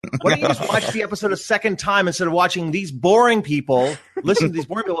Why don't you just watch the episode a second time instead of watching these boring people, listen to these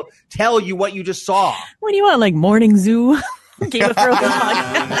boring people tell you what you just saw? What do you want, like Morning Zoo? Game of Thrones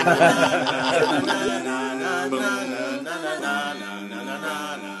podcast.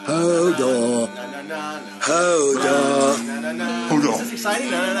 Hold on. Is this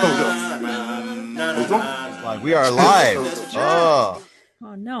exciting? We are live. Oh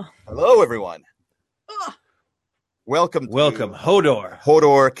No. Hello, everyone. Welcome, Hodor.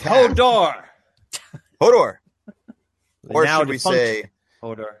 Hodor. Cast. Hodor. Or Now should we say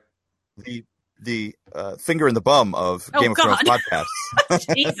Hodor? The finger in the bum of Game of Thrones podcasts.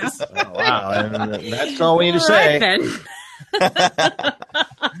 Jesus. Oh, wow, and that's all we need to say. Right,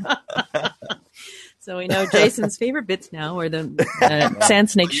 so we know Jason's favorite bits now are the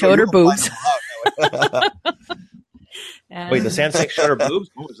Sand Snake showed her boobs. Wait, the Sand Snake showed her boobs?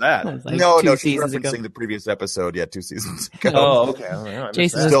 What was that? That was like No, two she's seasons referencing ago. the previous episode. Yeah, 2 seasons ago. Oh, okay. Oh, yeah, I missed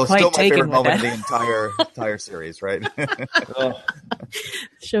Jason that. was Still quite my taken favorite with moment that. in the entire series, right? Oh.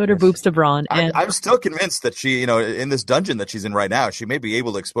 Showed her boobs to Braun. And I'm still convinced that she, in this dungeon that she's in right now, she may be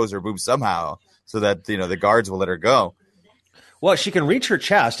able to expose her boobs somehow so that, the guards will let her go. Well, she can reach her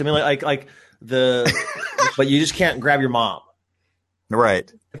chest. I mean, like but you just can't grab your mom.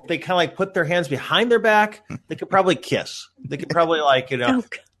 Right. If they kind of like put their hands behind their back, they could probably kiss. They could probably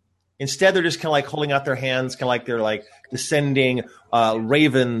instead they're just kind of like holding out their hands, kind of like they're like descending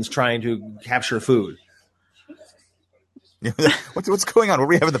ravens trying to capture food. What's going on? What do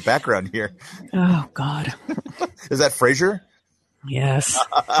we have in the background here? oh God. Is that Frasier? Yes.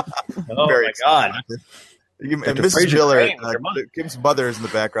 Oh Very my God. Mrs. Frasier Miller, Crane with your mother. Kim's mother is in the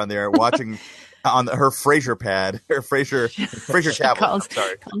background there watching on her Frasier pad, her Frasier tablet.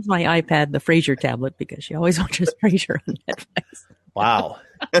 Calls my iPad the Frasier tablet because she always watches Frasier on Netflix. Wow.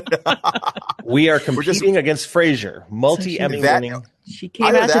 We are competing against Frasier, multi-Emmy winning. She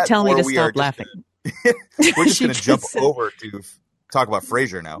came out to tell me to stop laughing. We're just going to jump said, over to talk about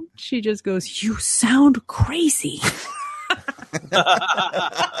Frasier now. She just goes, "You sound crazy."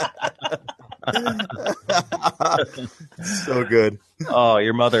 So good. Oh,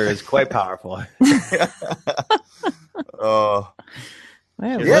 your mother is quite powerful. Oh,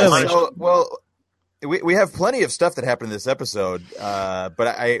 we have plenty of stuff that happened in this episode, but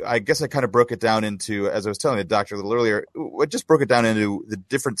I guess I kind of broke it down into, as I was telling the doctor a little earlier, I just broke it down into the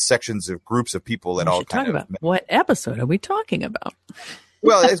different sections of groups of people that all kind of. What episode are we talking about?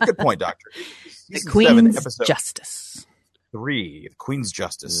 Well, it's a good point, Doctor. The Queen's Justice. 3, the Queen's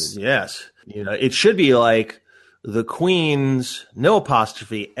Justice. Yes. It should be like the Queen's, no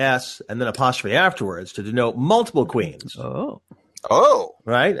apostrophe, S, and then apostrophe afterwards to denote multiple queens. Oh.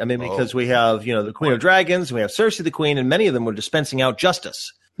 Right? I mean, because we have, the Queen of Dragons, we have Cersei the Queen, and many of them were dispensing out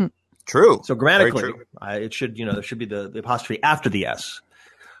justice. True. So grammatically, it should, there should be the apostrophe after the S.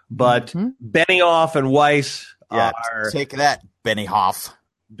 But Benioff and Weiss are... Take that, Benioff.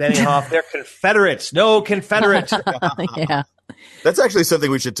 Benioff, they're Confederates. No Confederates. Yeah. That's actually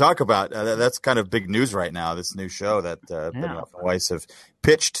something we should talk about. That's kind of big news right now, this new show that Benioff and Weiss have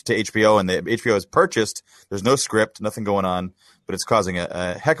pitched to HBO, and the HBO has purchased. There's no script, nothing going on, but it's causing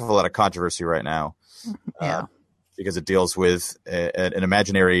a heck of a lot of controversy right now because it deals with an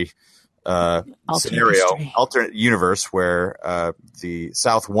imaginary scenario, alternate universe where the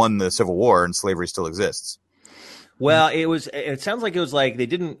South won the Civil War and slavery still exists. Well, it sounds like it was like they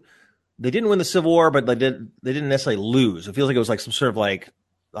didn't win the Civil War, but they didn't necessarily lose. It feels like it was like some sort of like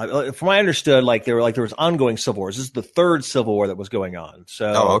from what I understood, there was ongoing civil wars. This is the third Civil War that was going on.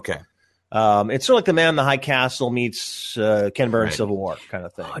 So okay. It's sort of like The Man in the High Castle meets Ken Burns' Civil War kind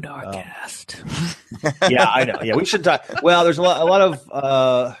of thing. Cast. Yeah, I know. Yeah, we should talk. Well, there's a lot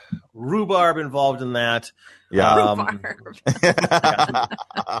of rhubarb involved in that. Yeah.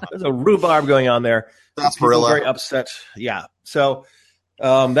 There's a rhubarb going on there. Sarsaparilla. Very upset. Yeah. So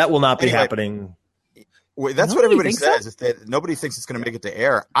that will not be happening. Well, that's what everybody says. Is that nobody thinks it's going to make it to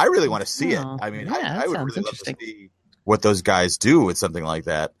air. I really want to see it. I mean, I would really love to see what those guys do with something like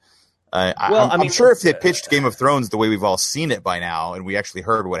that. I'm sure if they pitched Game of Thrones the way we've all seen it by now, and we actually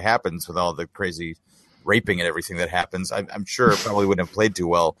heard what happens with all the crazy raping and everything that happens, I'm sure it probably wouldn't have played too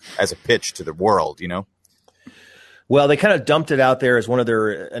well as a pitch to the world, Well, they kind of dumped it out there as one of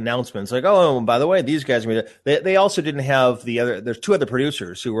their announcements. Like, oh, by the way, these guys, they also didn't have there's 2 other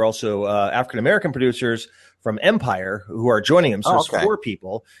producers who were also African-American producers from Empire who are joining them. So it's 4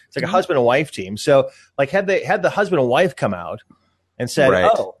 people. It's like a husband and wife team. So like had the husband and wife come out and said,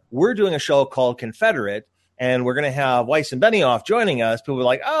 oh, we're doing a show called Confederate and we're going to have Weiss and Benioff joining us. People were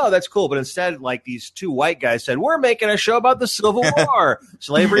like, oh, that's cool. But instead, like these 2 white guys said, we're making a show about the Civil War,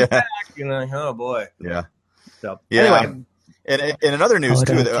 slavery back. Oh boy. Yeah. So anyway, And in another news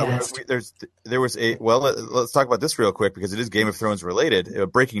too, Podcast. there was a let's talk about this real quick because it is Game of Thrones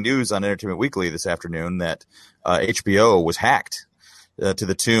related. Breaking news on Entertainment Weekly this afternoon that HBO was hacked to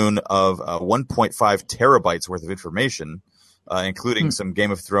the tune of 1.5 terabytes worth of information, including some Game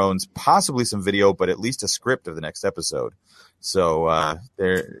of Thrones, possibly some video, but at least a script of the next episode. So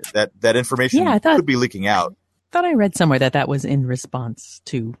that information could be leaking out. I thought I read somewhere that was in response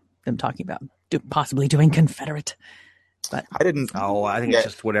to them talking about possibly doing Confederate. But I didn't. Oh, I think it's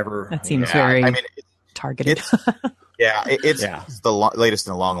just whatever. That seems very targeted. It's the latest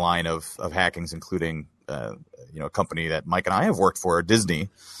in a long line of hackings, including a company that Mike and I have worked for, Disney,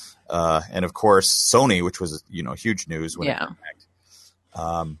 and of course Sony, which was huge news when it got hacked.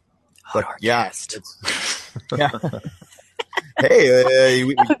 But hey,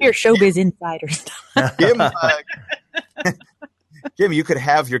 your showbiz insiders. Kim, you could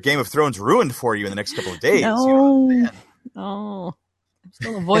have your Game of Thrones ruined for you in the next couple of days. Oh, I'm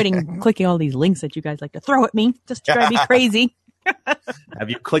still avoiding clicking all these links that you guys like to throw at me just to drive me crazy. Have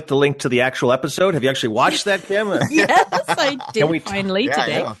you clicked the link to the actual episode? Have you actually watched that, Kim? Yes, I did finally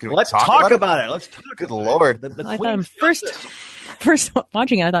today. Let's talk about it. Let's talk. Good Lord. I thought first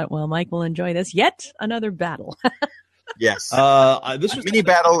watching it, I thought, well, Mike will enjoy this. Yet another battle. Yes. This was a mini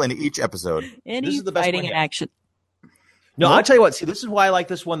battle in each episode. This is the best fighting in action. No, I'll tell you what. See, this is why I like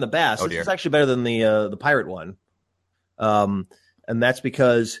this one the best. Oh, this is actually better than the pirate one. And that's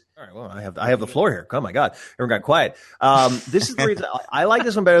because I have the floor here. Oh my God, everyone got quiet. This is the reason I like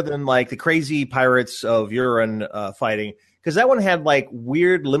this one better than like the crazy pirates of Euron fighting, because that one had like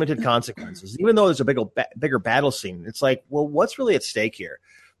weird limited consequences. Even though there's a bigger battle scene, it's like, well, what's really at stake here?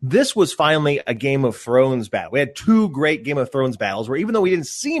 This was finally a Game of Thrones battle. We had two great Game of Thrones battles where even though we didn't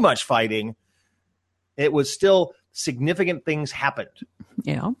see much fighting, it was still significant things happened.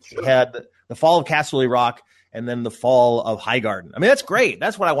 Yeah, we had the fall of Castle Rock. And then the fall of Highgarden. I mean, that's great.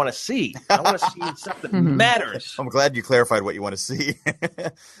 That's what I want to see. I want to see stuff that matters. I'm glad you clarified what you want to see.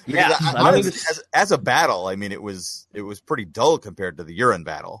 Yeah. As a battle, I mean, it was pretty dull compared to the Euron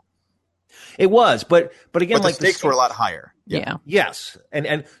battle. It was, but again, the stakes were a lot higher. Yeah. Yes.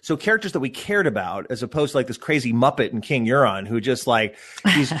 And so characters that we cared about, as opposed to like this crazy Muppet and King Euron, who just like,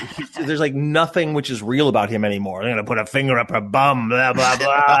 there's like nothing which is real about him anymore. They're going to put a finger up her bum, blah, blah,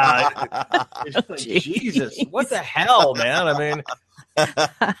 blah. It's like, Jesus, what the hell, man? I mean,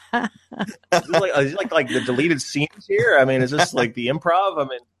 is it like the deleted scenes here? I mean, is this like the improv? I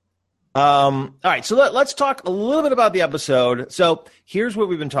mean, all right. So let's talk a little bit about the episode. So here's what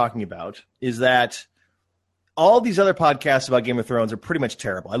we've been talking about is that all these other podcasts about Game of Thrones are pretty much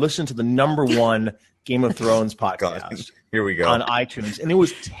terrible. I listened to the #1 Game of Thrones podcast. Here we go. On iTunes, and it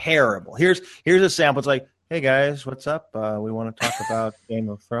was terrible. Here's a sample. It's like, hey guys, what's up? We want to talk about Game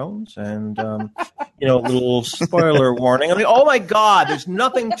of Thrones, and a little spoiler warning. I mean, oh my God, there's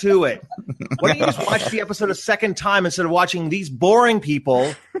nothing to it. Why don't you just watch the episode a second time instead of watching these boring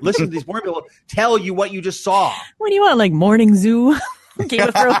people listen to these boring people tell you what you just saw? What do you want, like Morning Zoo? Game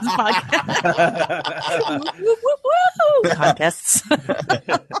of Thrones podcast. Contests.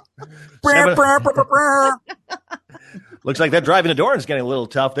 Looks like that driving the door is getting a little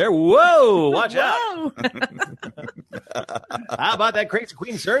tough there. Whoa, watch out. How about that crazy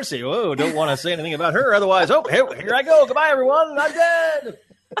Queen Cersei? Whoa, don't want to say anything about her. Otherwise, here I go. Goodbye, everyone. I'm dead.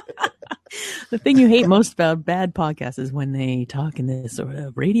 The thing you hate most about bad podcasts is when they talk in this sort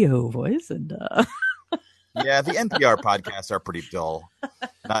of radio voice. And yeah, the NPR podcasts are pretty dull.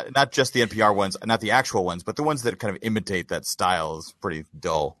 Not just the NPR ones, not the actual ones, but the ones that kind of imitate that style is pretty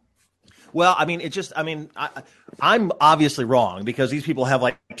dull. Well, I mean, I'm obviously wrong because these people have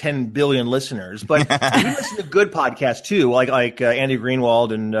like 10 billion listeners, but we listen to good podcasts too, like Andy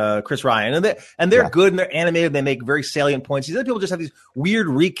Greenwald and Chris Ryan, and they're good and they're animated. They make very salient points. These other people just have these weird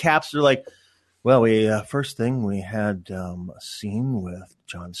recaps. They're like, well, first thing we had a scene with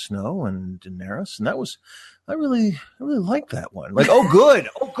Jon Snow and Daenerys, and I really liked that one. Like, oh good,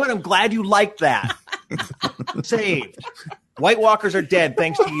 I'm glad you liked that. Saved. White Walkers are dead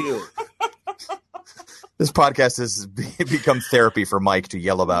thanks to you. This podcast has become therapy for Mike to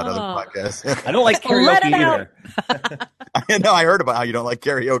yell about other podcasts. I don't like karaoke either. I know. I heard about how you don't like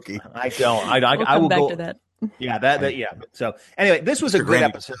karaoke. I don't. I will come go back to that. Yeah, that. Yeah. So anyway, this was a good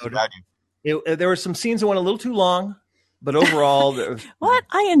episode. There were some scenes that went a little too long, but overall, what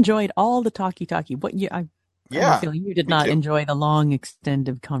I enjoyed all the talkie. What you? I have a feeling you did not enjoy the long,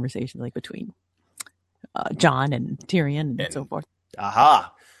 extended conversations like between Jon and Tyrion and so forth.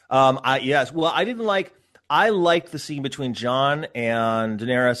 Aha. Yes. Well, I didn't like. I liked the scene between Jon and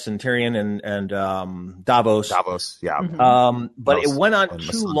Daenerys and Tyrion and Davos. Davos, yeah. But it went on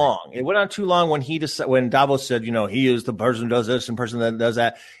too long. It went on too long when Davos said, he is the person who does this and person that does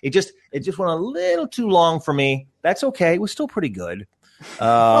that. It just went a little too long for me. That's okay. It was still pretty good.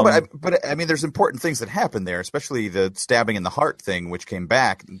 But I mean, there's important things that happen there, especially the stabbing in the heart thing, which came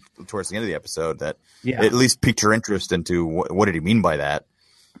back towards the end of the episode. That at least piqued your interest into what did he mean by that.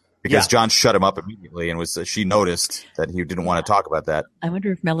 Because Jon shut him up immediately, and she noticed that he didn't want to talk about that. I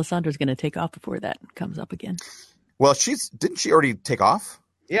wonder if Melisandre's going to take off before that comes up again. Well, didn't she already take off?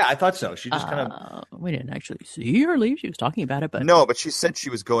 Yeah, I thought so. She just kind of. We didn't actually see her leave. She was talking about it, but no, but she said she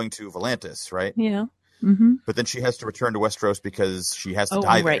was going to Volantis, right? Yeah. But then she has to return to Westeros because she has to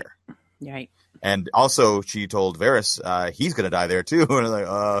die there. Right. And also, she told Varys he's going to die there too. And I'm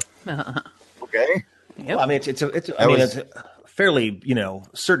like, okay. Yep. Well, I mean, it's a fairly,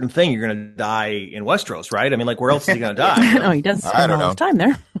 certain thing. You're going to die in Westeros, right? I mean, like, where else is he going to die? No, he does spend all his time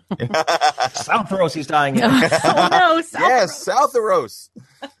there. Southeros, he's dying in. Oh no, Southeros.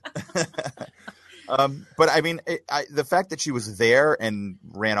 But I mean, the fact that she was there and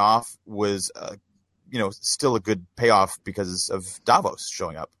ran off was, still a good payoff because of Davos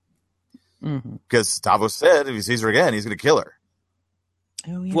showing up. Because Davos said if he sees her again, he's going to kill her.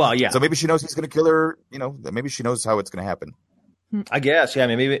 Oh, yeah. Well, yeah. So maybe she knows he's going to kill her. Maybe she knows how it's going to happen. I guess. Yeah.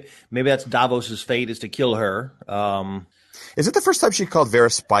 I mean, maybe that's Davos's fate is to kill her. Is it the first time she called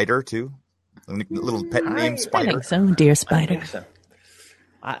Varys Spider too? A little pet name, Spider. I think so, dear Spider. I think so.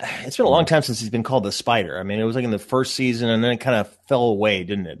 It's been a long time since he's been called the Spider. I mean, it was like in the first season, and then it kind of fell away,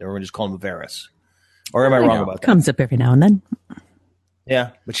 didn't it? Everyone just called him Varys. Or am I wrong about that? Comes up every now and then.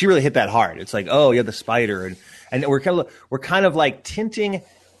 Yeah, but she really hit that hard. It's like, oh, yeah, the Spider, and we're kind of like tinting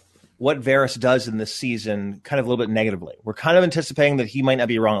what Varys does in this season kind of a little bit negatively. We're kind of anticipating that he might not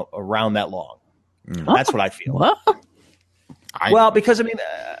be around that long. That's what I feel. What? Well, because I mean,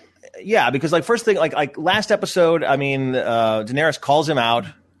 because like first thing, like last episode, I mean, Daenerys calls him out.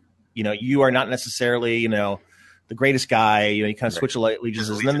 You are not necessarily, the greatest guy. You kind of switch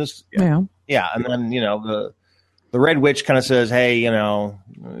allegiances, and then this, and then the Red Witch kind of says, hey, you're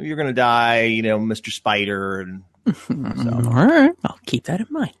going to die, Mr. Spider, and so. All right, I'll keep that in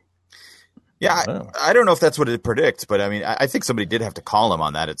mind. Yeah, I don't know if that's what it predicts, but I mean, I think somebody did have to call him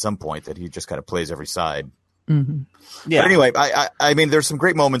on that at some point, that he just kind of plays every side. Mm-hmm. Yeah. But anyway, I mean, there's some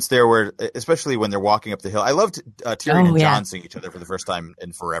great moments there where, especially when they're walking up the hill. I loved Tyrion and Jon seeing each other for the first time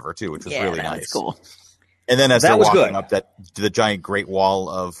in forever too, which was really nice. Was cool. And then as they're walking up the giant Great Wall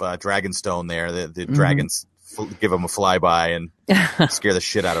of Dragonstone there, the dragons give them a flyby and scare the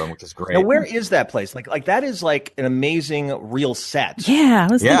shit out of them, which is great. Now, where is that place? Like that is like an amazing real set. Yeah,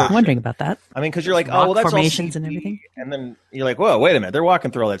 I was wondering about that. I mean, because you're like, oh, well, that's formations all and everything, and then you're like, whoa, wait a minute, they're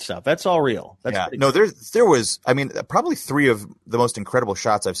walking through all that stuff. That's all real. That's no, there was, I mean, probably 3 of the most incredible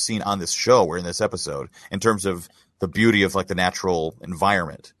shots I've seen on this show were in this episode in terms of the beauty of like the natural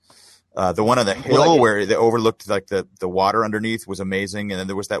environment. The one on the hill where they overlooked like the water underneath was amazing, and then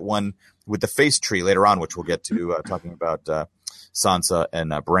there was that one with the face tree later on, which we'll get to talking about Sansa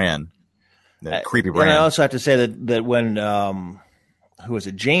and Bran, the creepy Bran. And I also have to say that when who is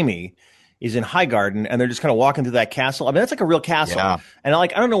it, Jaime, is in Highgarden, and they're just kind of walking through that castle. I mean, that's like a real castle, and I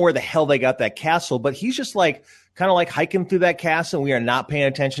don't know where the hell they got that castle, but he's just like kind of like hiking through that castle, and we are not paying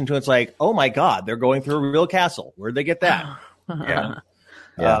attention to it. It's like, oh my god, they're going through a real castle. Where'd they get that?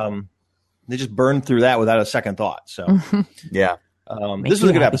 They just burned through that without a second thought. So, this was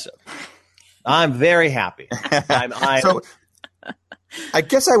a good episode. I'm very happy. So, I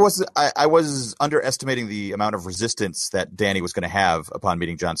guess I was underestimating the amount of resistance that Dany was going to have upon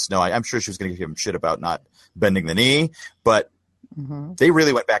meeting Jon Snow. I'm sure she was going to give him shit about not bending the knee, but they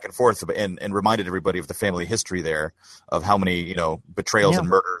really went back and forth and reminded everybody of the family history there, of how many betrayals and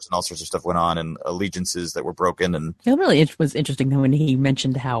murders and all sorts of stuff went on, and allegiances that were broken. And it really was interesting when he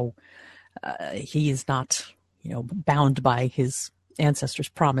mentioned how he is not, bound by his ancestors'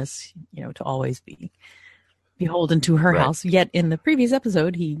 promise, to always be beholden to her house. Yet in the previous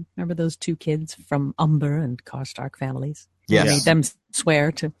episode, remember those 2 kids from Umber and Karstark families? Yes. He made them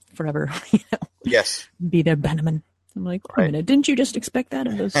swear to forever, be their Benjamin. I'm like, wait a minute, didn't you just expect that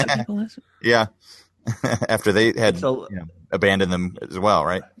of those 2 people? Yeah. After they had abandoned them as well,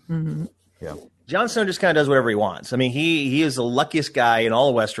 right? Mm-hmm. Yeah. Jon Snow just kind of does whatever he wants. I mean, he is the luckiest guy in all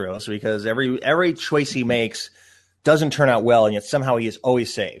of Westeros because every choice he makes doesn't turn out well, and yet somehow he is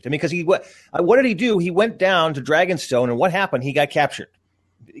always saved. I mean, because what did he do? He went down to Dragonstone, and what happened? He got captured.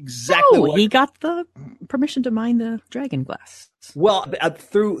 Exactly. He got the permission to mine the dragon glass. Well,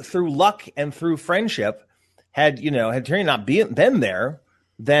 through luck and through friendship, had Tyrion not been there,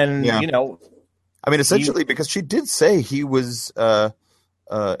 then I mean, essentially, because she did say he was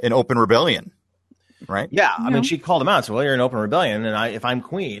in open rebellion, right? Yeah, I mean, she called him out. So, well, you're in open rebellion, and if I'm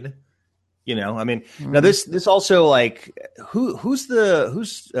queen, I mean, now this also like who's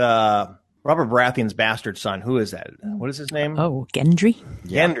Robert Baratheon's bastard son? Who is that? What is his name? Oh, Gendry.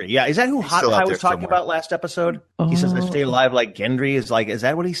 Gendry. Yeah, is that who Hot Pie was talking about last episode? He says, "I stay alive like Gendry." Is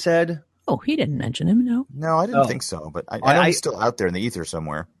that what he said? Oh, he didn't mention him. No, I didn't think so. But I know he's still out there in the ether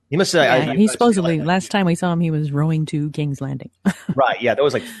somewhere. He must say. Yeah, he supposedly last time we saw him, he was rowing to King's Landing. Right. Yeah, that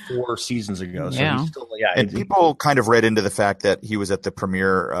was like 4 seasons ago. So yeah. he's still, and people kind of read into the fact that he was at the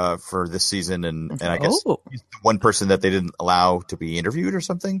premiere for this season, and I guess he's the one person that they didn't allow to be interviewed or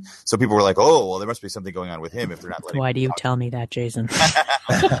something. So people were like, "Oh, well, there must be something going on with him if they're not letting." Why do you tell me that, Jason? This is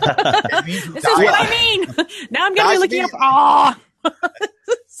what I mean. Now I'm going to be looking up.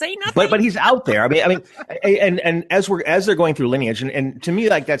 Say nothing. But he's out there. I mean, and as they're going through lineage, and to me,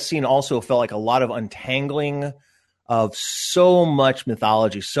 like that scene also felt like a lot of untangling of so much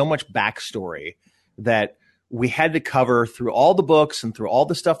mythology, so much backstory that we had to cover through all the books and through all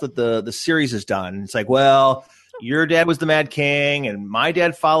the stuff that the series has done. It's like, well, your dad was the Mad King, and my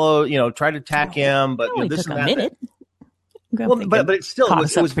dad followed, tried to attack him, but this took a minute. Well, but it still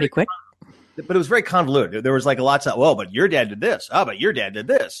was pretty quick. But it was very convoluted. There was like lots of, but your dad did this. Oh, but your dad did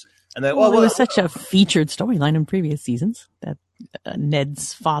this. And then, it was such a featured storyline in previous seasons that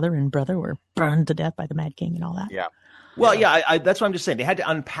Ned's father and brother were burned to death by the Mad King and all that. Yeah. Well, yeah, that's what I'm just saying. They had to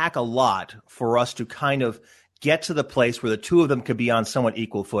unpack a lot for us to kind of get to the place where the two of them could be on somewhat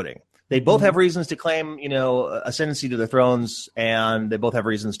equal footing. They both have reasons to claim, ascendancy to the thrones, and they both have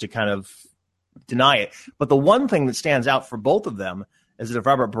reasons to kind of deny it. But the one thing that stands out for both of them is that if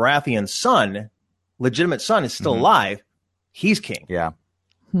Robert Baratheon's son, legitimate son, is still alive, he's king. Yeah.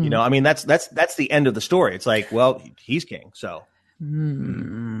 I mean, that's the end of the story. It's like, well, he's king. So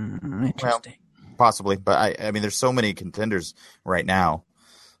interesting. Well, possibly, but I mean, there's so many contenders right now.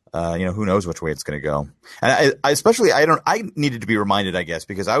 Who knows which way it's going to go. And I needed to be reminded, I guess,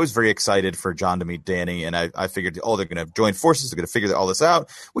 because I was very excited for Jon to meet Dany, and I figured, they're going to join forces, they're going to figure all this out,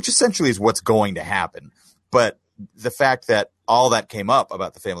 which essentially is what's going to happen. But the fact that all that came up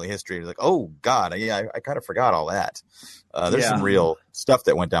about the family history, like, oh God, I kind of forgot all that. There's some real stuff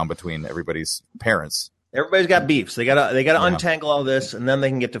that went down between everybody's parents. Everybody's got beefs. They gotta untangle all this, and then they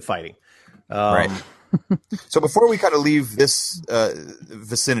can get to fighting. Right. So before we kind of leave this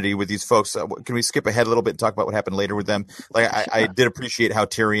vicinity with these folks, can we skip ahead a little bit and talk about what happened later with them? Like, I did appreciate how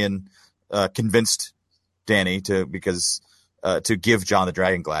Tyrion convinced Dany to give Jon the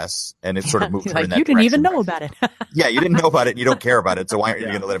dragon glass, and it sort of moved her in that you didn't direction. even know about it. Yeah, you didn't know about it. You don't care about it. So why aren't you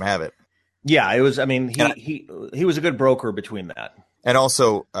going to let him have it? Yeah, it was. I mean, he was a good broker between that, and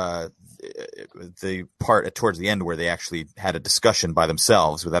also the part towards the end where they actually had a discussion by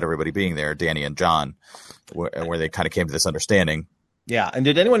themselves without everybody being there, Dany and Jon, where they kind of came to this understanding. Yeah, and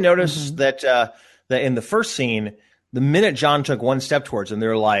did anyone notice that in the first scene, the minute Jon took one step towards him, there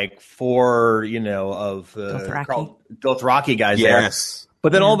were like 4, of Dothraki guys there.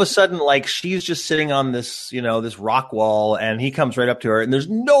 But then all of a sudden, like, she's just sitting on this, this rock wall, and he comes right up to her, and there's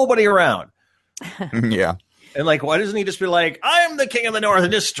nobody around. Yeah. And like, why doesn't he just be like, I'm the king of the north,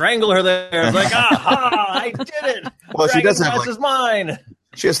 and just strangle her there? It's like, aha, I did it. Well, she does have is mine.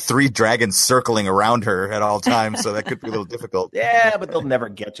 She has 3 dragons circling around her at all times, so that could be a little difficult. Yeah, but they'll never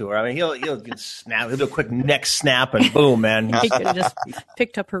get to her. I mean, he'll snap. He'll do a quick neck snap, and boom, man. He could have just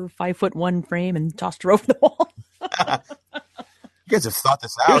picked up her 5'1" frame and tossed her over the wall. You guys have thought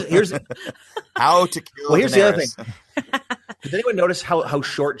this out. Here's how to kill. Well, here's Daenerys. the other thing. Did anyone notice how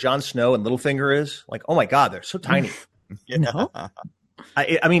short Jon Snow and Littlefinger is? Like, oh my God, they're so tiny. No.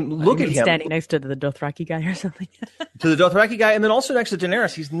 I mean, look at him standing next to the Dothraki guy or something. To the Dothraki guy, and then also next to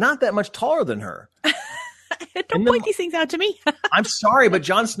Daenerys. He's not that much taller than her. Don't point these things out to me. I'm sorry, but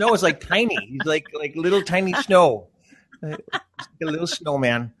Jon Snow is like tiny. He's like little tiny snow, like a little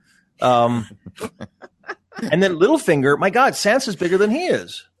snowman. And then Littlefinger, my God, Sansa's bigger than he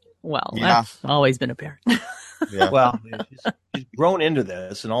is. Well, that's always been apparent. Yeah. Well, he's grown into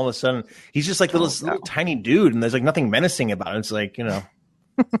this, and all of a sudden, he's just like little tiny dude, and there's like nothing menacing about it. It's like,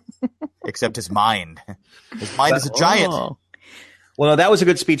 except his mind. His mind is a giant. Oh. Well, no, that was a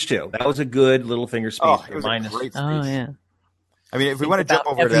good speech too. That was a good Littlefinger speech. Oh, it was a great speech. Oh, yeah. I mean, if we want to jump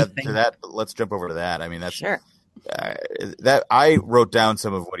over to that, let's jump over to that. I mean, that's sure. That I wrote down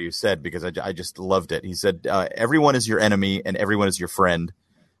some of what he said because I just loved it. He said, everyone is your enemy and everyone is your friend.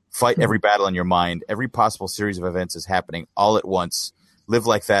 Fight every battle in your mind. Every possible series of events is happening all at once. Live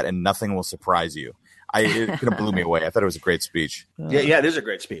like that and nothing will surprise you. It kind of blew me away. I thought it was a great speech. Yeah, it is a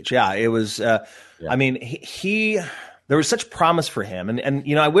great speech. Yeah, it was. I mean, he there was such promise for him.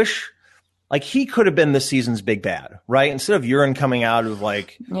 And I wish like he could have been this season's big bad, right? Instead of urine coming out of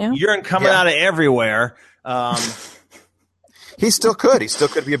urine coming out of everywhere. He still could. He still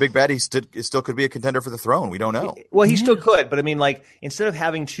could be a big bad. He still could be a contender for the throne. We don't know. Well, he still could, but I mean, like, instead of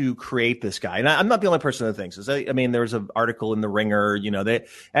having to create this guy, and I'm not the only person that thinks this. I mean, there was an article in the Ringer.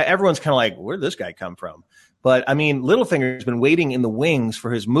 Everyone's kind of like, where did this guy come from? But I mean, Littlefinger's been waiting in the wings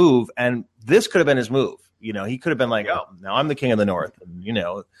for his move, and this could have been his move. He could have been like, oh, now I'm the king of the North.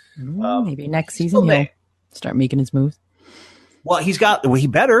 And, maybe next season he'll start making his moves. Well, he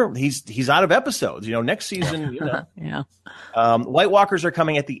better. He's out of episodes. Next season. Yeah. White Walkers are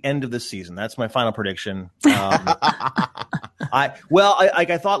coming at the end of this season. That's my final prediction. I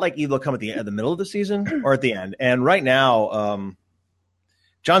thought like either they'll come at the middle of the season or at the end. And right now,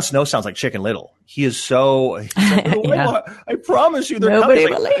 Jon Snow sounds like Chicken Little. He is so. I promise you, nobody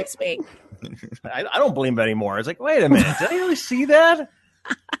believes me. I don't believe him anymore. It's like, wait a minute, did I really see that?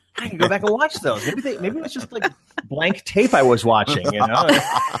 I can go back and watch those. Maybe it was just like blank tape I was watching.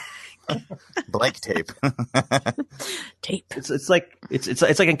 Blank tape. Tape. It's like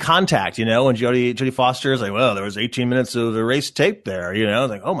in Contact. When Jodie Foster is like, well, there was 18 minutes of erased tape there.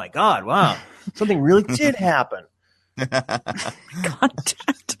 Like, oh my god, wow, something really did happen.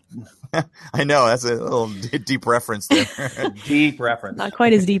 Contact. I know, that's a little deep reference there. Deep reference. Not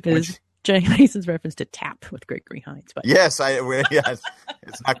quite as deep as Jenny Mason's reference to Tap with Gregory Hines. But yes,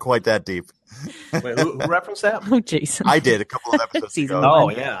 it's not quite that deep. Wait, who referenced that? Oh, Jason. I did a couple of episodes Season ago.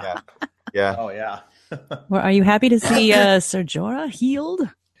 one. Oh, yeah. Yeah. Oh, yeah. Well, are you happy to see Ser Jorah healed?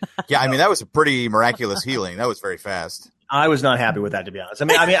 Yeah, I mean, that was a pretty miraculous healing. That was very fast. I was not happy with that, to be honest. I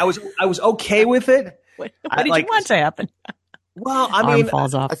mean, I was okay with it. What did you want to happen? Well, I Arm mean,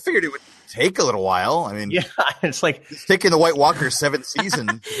 falls off. I figured it would take a little while. I mean, yeah, it's like it's taking the White Walker's 7th season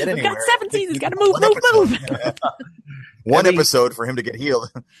to get We've anywhere. got 7 seasons. Got to move. One episode for him to get healed.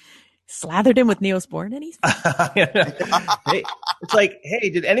 Slathered him with Neosporin, and he's hey, it's like, hey,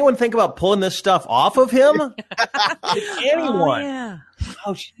 did anyone think about pulling this stuff off of him? Did anyone? Oh, yeah.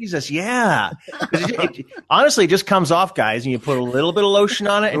 Oh, Jesus, yeah. Honestly, it just comes off, guys, and you put a little bit of lotion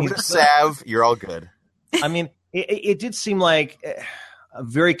on it, and you salve, you're all good. I mean, it did seem like a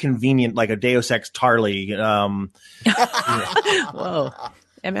very convenient, like a Deus Ex Tarly. Whoa.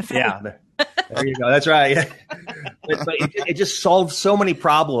 MFA. Yeah, there you go. That's right. But it just solved so many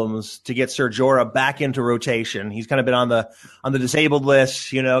problems to get Ser Jorah back into rotation. He's kind of been on the disabled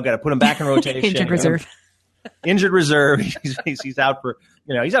list. Got to put him back in rotation. Injured reserve. He's out for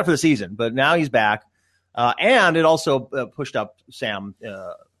he's out for the season, but now he's back. And it also pushed up Samwise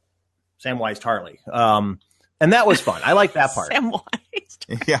Tarly. And that was fun. I like that part. Samwise.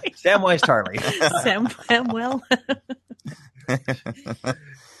 Yeah. Samwise Tarly. Samuel.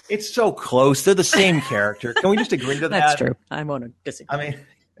 It's so close. They're the same character. Can we just agree to that? That's true. I won't disagree. I mean,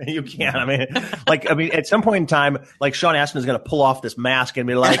 you can. I mean, at some point in time, like Sean Astin is going to pull off this mask and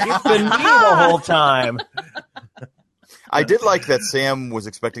be like, "It's been me the whole time." I did like that Sam was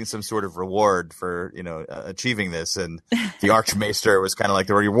expecting some sort of reward for achieving this, and the Archmaester was kind of like,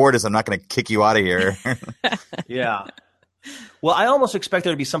 "The reward is I'm not going to kick you out of here." Yeah. Well, I almost expect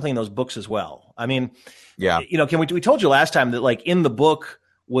there to be something in those books as well. I mean, yeah. We told you last time that like in the book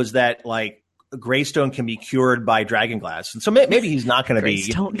was that like Greystone can be cured by dragonglass, and so maybe he's not going to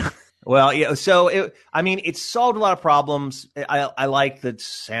be. Well, yeah. So it solved a lot of problems. I like that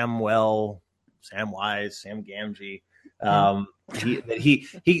Sam Gamgee.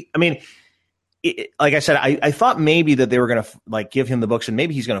 Like I said, I thought maybe that they were going to like give him the books, and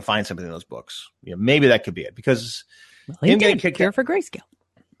maybe he's going to find something in those books. Maybe that could be it because he did Cure for Grayscale.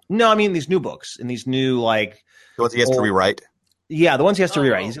 No, I mean these new books and these new like the ones he has to rewrite. Yeah, the ones he has to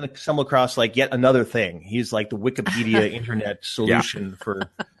rewrite. He's going to stumble across like yet another thing. He's like the Wikipedia internet solution for.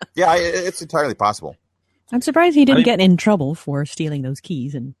 Yeah, it's entirely possible. I'm surprised he didn't get in trouble for stealing those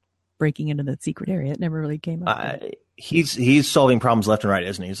keys and breaking into the secret area. It never really came up. He's solving problems left and right,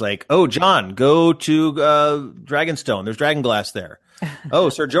 isn't he? He's like, oh, John, go to Dragonstone. There's dragonglass there. Oh,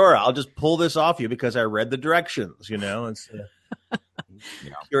 Ser Jorah, I'll just pull this off you because I read the directions. It's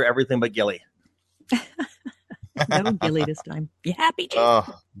cure everything but Gilly. No Gilly this time. You happy, Jim?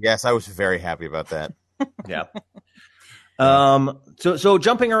 Oh, yes, I was very happy about that. Yeah. So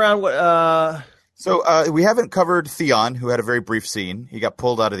jumping around. So we haven't covered Theon, who had a very brief scene. He got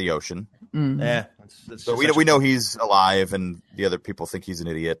pulled out of the ocean. Mm-hmm. Yeah. So we know he's alive, and the other people think he's an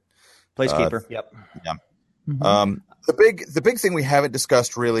idiot. Placekeeper. Yep. Yeah. Mm-hmm. The big thing we haven't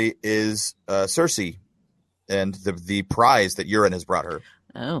discussed really is Cersei and the prize that Euron has brought her.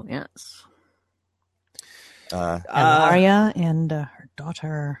 Oh yes. Arya and her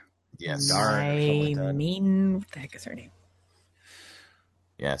daughter. Yes. What the heck is her name?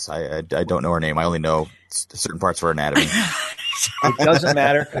 Yes, I don't know her name. I only know certain parts of her anatomy. It doesn't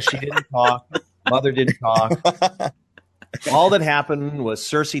matter because she didn't talk. Mother didn't talk. All that happened was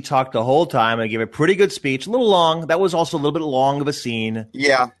Cersei talked the whole time and gave a pretty good speech. A little long. That was also a little bit long of a scene.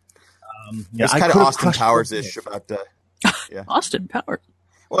 Yeah. It's kind of Austin Powers-ish about yeah. Austin Powers.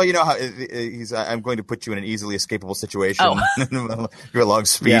 Well, you know how he's. I'm going to put you in an easily escapable situation. Give a long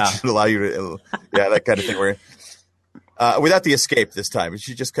speech and allow you to. That kind of thing. Where without the escape this time,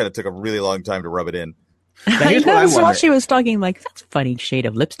 she just kind of took a really long time to rub it in. While she was talking, like, that's a funny shade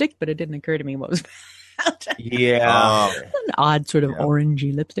of lipstick, but it didn't occur to me what was. Yeah, an odd sort of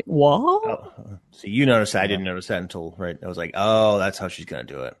orangey lipstick. What? So you noticed that. I didn't notice that until right. I was like, oh, that's how she's going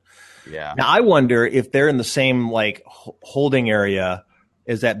to do it. Yeah. Now I wonder if they're in the same like holding area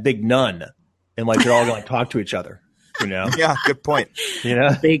as that big nun, and like they're all going to talk to each other. You know? Yeah. Good point. You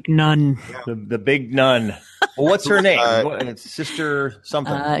know, big nun. The big nun. Well, what's her name? It's Sister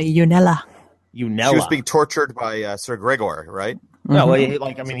something. Unella. She was being tortured by Sir Gregor, right? No, well, he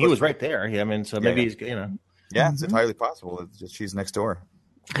was right there. Maybe he's, you know. Yeah, it's entirely possible. She's next door.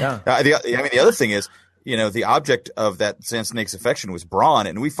 Yeah. The other thing is, you know, the object of that Sand Snake's affection was Bronn,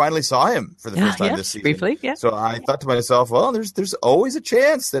 and we finally saw him for the first time this season. Briefly, yeah. So I thought to myself, well, there's always a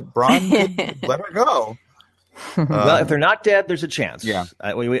chance that Bronn could let her go. Well, if they're not dead, there's a chance. Yeah.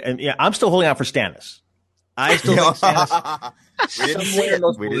 I'm still holding out for Stannis. I still think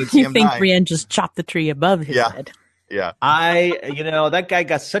Stannis. You think Brienne just chopped the tree above his head? Yeah. That guy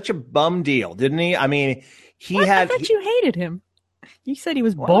got such a bum deal, didn't he? I mean, I thought you hated him. You said he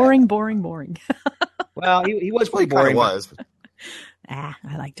was boring. Well, he was pretty boring. I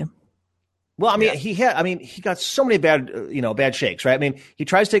liked him. Well, I mean, he got so many bad shakes, right? I mean, he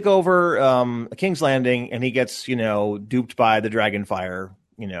tries to take over King's Landing, and he gets, duped by the Dragonfire,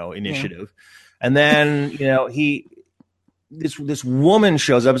 initiative, and then this woman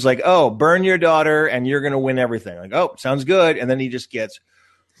shows up. It's like, oh, burn your daughter, and you're going to win everything. Like, oh, sounds good, and then he just gets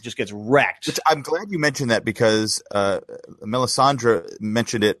wrecked. Which I'm glad you mentioned that because Melisandre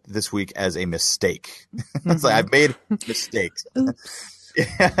mentioned it this week as a mistake. It's like, I've made mistakes.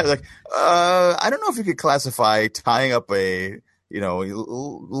 Yeah, like I don't know if you could classify tying up a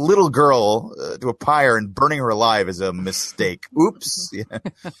little girl to a pyre and burning her alive as a mistake. Oops.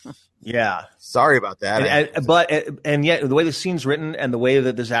 Yeah. Sorry about that. And yet the way the scene's written and the way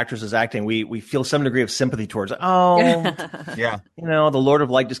that this actress is acting, we feel some degree of sympathy towards it. Oh, yeah. The Lord of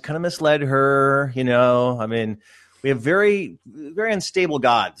Light just kind of misled her. I mean, we have very, very unstable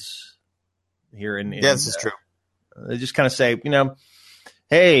gods here in this is true. They just kind of say,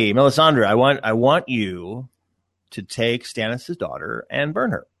 hey, Melisandre, I want you to take Stannis' daughter and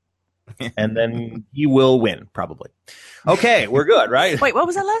burn her. And then you will win, probably. Okay, we're good, right? Wait, what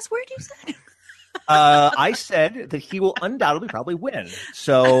was that last word you said? I said that he will undoubtedly probably win.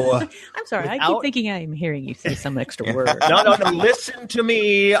 So I'm sorry, I keep thinking I'm hearing you say some extra word. No, listen to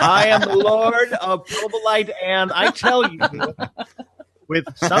me. I am the Lord of Probolite, and I tell you with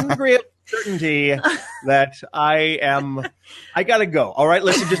some degree of certainty that I gotta go. All right,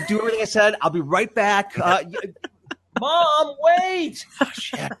 listen, just do everything I said. I'll be right back. Mom, wait! Oh,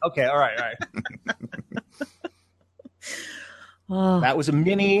 shit. Okay, all right. That was a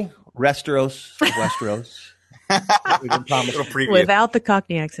mini Westeros. Without the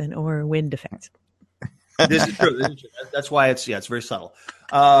Cockney accent or wind effect. This is true. That's why it's very subtle.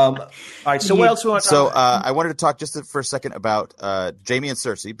 All right, so what else do we want to talk about? I wanted to talk just for a second about Jaime and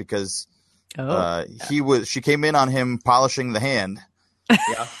Cersei because she came in on him polishing the hand.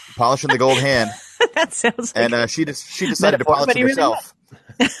 Yeah, polishing the gold hand. That sounds like and she decided to polish it herself.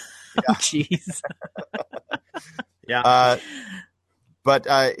 Jeez. Yeah. But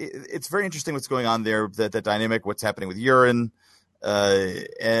it's very interesting what's going on there, that dynamic, what's happening with Euron,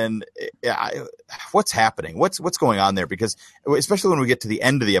 what's happening, what's going on there, because especially when we get to the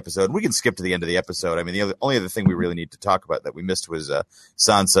end of the episode, we can skip to the end of the episode. I mean, the only other thing we really need to talk about that we missed was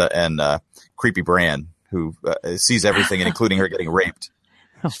Sansa and creepy Bran, who sees everything, and including her getting raped.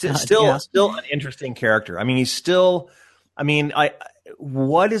 Still an interesting character. I mean, he's still. I mean,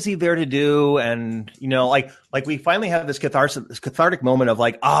 what is he there to do? And like we finally have this cathartic moment of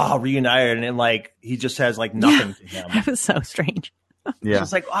like, reunited, and like he just has like nothing to him. That was so strange. Yeah,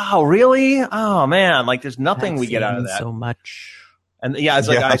 it's like, wow, really? Oh man, like there's nothing we get out of that. So much. And it's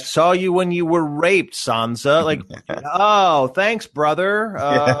like, I saw you when you were raped, Sansa. Like, oh, thanks, brother.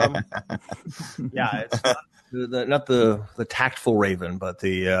 It's not the tactful Raven, but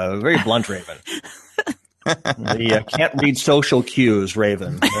the very blunt Raven. The can't read social cues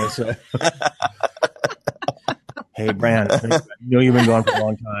Raven. Hey, Brand, I know you've been gone for a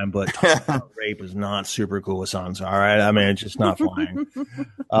long time, but talking about rape is not super cool with Sansa, all right? I mean, it's just not flying.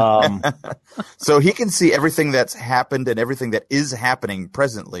 So he can see everything that's happened and everything that is happening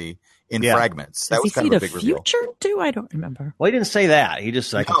presently in fragments. That was kind of a big reveal. Future too? I don't remember. Well, he didn't say that. He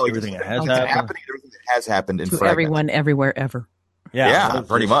just everything that has happened. Everything that has happened in to fragments. Everyone, everywhere, ever. Yeah,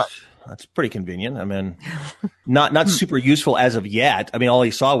 pretty much. That's pretty convenient. I mean, not super useful as of yet. I mean, all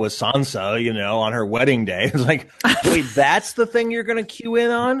he saw was Sansa, on her wedding day. It's like, wait, that's the thing you're going to cue in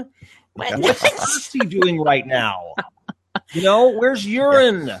on? What's he doing right now? Where's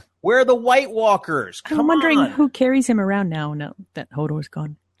Euron? Yeah. Where are the White Walkers? I'm wondering who carries him around now that Hodor's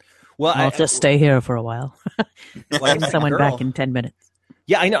gone. Well, I'll just stay here for a while. Get someone back in 10 minutes.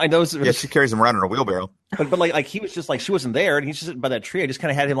 Yeah, I know. Yeah, she carries him around in a wheelbarrow. But like he was just like, she wasn't there, and he's just sitting by that tree. I just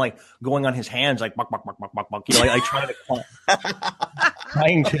kind of had him like going on his hands, like buck, buck, buck, buck, buck, buck, like trying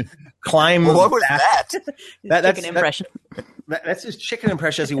to climb. Well, what was that? That's an impression. That's his chicken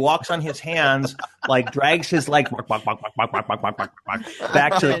impression as he walks on his hands, like drags his leg back to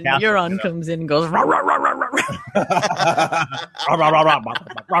the castle. Euron comes in and goes, rah, rah, rah, rah, rah.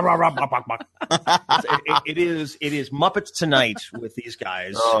 It is Muppets Tonight with these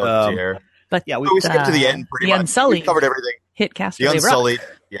guys. Oh, dear. But yeah, we skipped to the end pretty much. Unsullied we covered everything. Hit Casterly the Unsullied, Rock.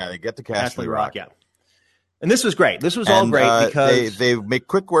 Yeah, they get the Casterly Rock. Yeah. And this was great. This was all great because they make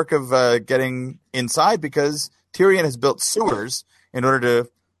quick work of getting inside because Tyrion has built sewers in order to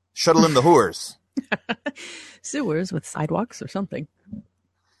shuttle in the whores. Sewers with sidewalks or something.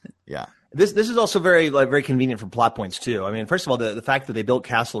 Yeah. This is also very convenient for plot points too. I mean, first of all, the fact that they built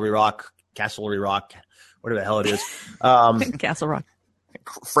Castle Rock, whatever the hell it is, Castle Rock.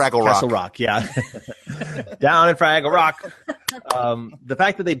 Fraggle Castle Rock, yeah. Down in Fraggle Rock. The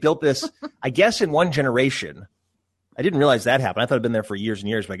fact that they built this, I guess, in one generation. I didn't realize that happened. I thought it'd been there for years and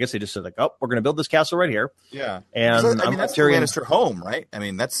years, but I guess they just said like, "Oh, we're going to build this castle right here." Yeah, and so, that's the Lannister home, right? I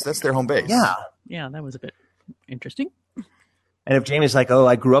mean, that's their home base. Yeah, that was a bit interesting. And if Jamie's like, "Oh,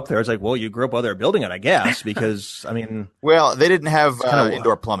 I grew up there," it's like, "Well, you grew up while they were building it, I guess," because I mean, well, they didn't have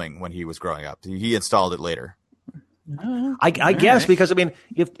indoor plumbing when he was growing up. He installed it later. I guess because I mean,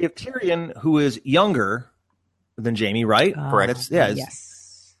 if Tyrion, who is younger than Jamie, right? Correct.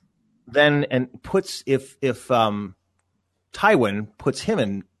 Yes. Then and puts if Tywin puts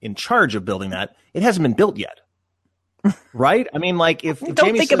him in charge of building that, it hasn't been built yet, right? I mean, like if don't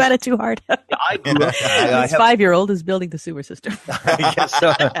Jamie think says, about it too hard. I grew up. His 5-year-old is building the sewer system. I guess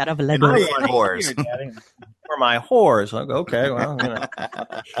so. Out of Lego. For my whores. Like, okay, well,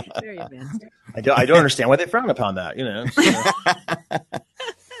 Very advanced. I don't understand why they frown upon that.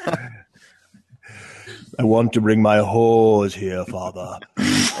 I want to bring my whores here, Father.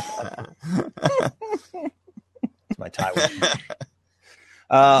 It's my Tywin.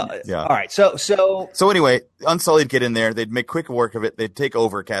 Yeah. All right. So anyway, Unsullied get in there. They'd make quick work of it. They'd take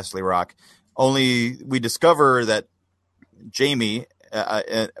over Casterly Rock. Only we discover that Jamie.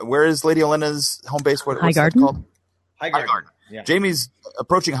 Where is Lady Olenna's home base? What's that called? Highgarden. Yeah. Jamie's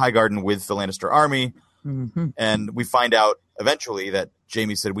approaching Highgarden with the Lannister army, and we find out eventually that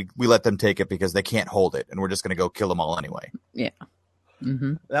Jamie said we let them take it because they can't hold it, and we're just going to go kill them all anyway. Yeah.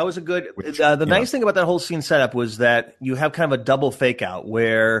 Mm-hmm. That was a good. The nice thing about that whole scene setup was that you have kind of a double fake out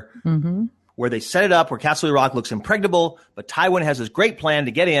where they set it up where Casterly Rock looks impregnable, but Tywin has this great plan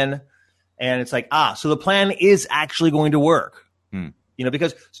to get in, and it's like so the plan is actually going to work.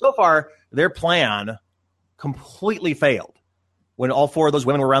 Because so far their plan completely failed. When all 4 of those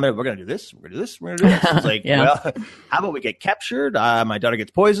women were around there, we're going to do this, we're going to do this, we're going to do this. It's like, well, how about we get captured? My daughter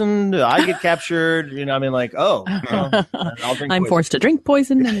gets poisoned. I get captured. I mean, like, I'll drink I'm forced to drink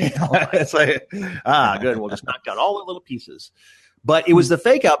poison. It's like, good. We'll just knock down all the little pieces. But it was the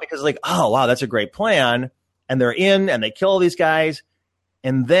fake out because like, oh, wow, that's a great plan. And they're in and they kill all these guys.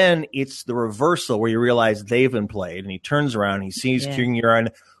 And then it's the reversal where you realize they've been played, and he turns around and he sees King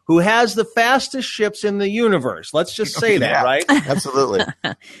Euron, who has the fastest ships in the universe. Let's just say that, right? Absolutely.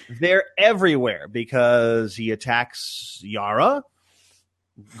 They're everywhere because he attacks Yara,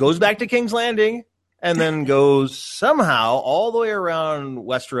 goes back to King's Landing, and then goes somehow all the way around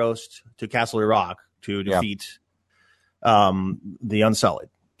Westeros to Castle Rock to defeat the Unsullied.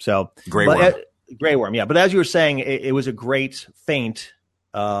 So Grey Worm. Grey Worm, yeah. But as you were saying, it was a great feint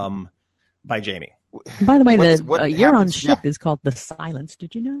by Jamie. By the way, Euron's ship is called the Silence.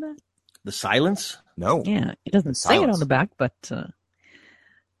 Did you know that? The Silence? No. Yeah, it doesn't say it on the back, but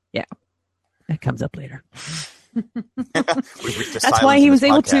it comes up later. That's why he was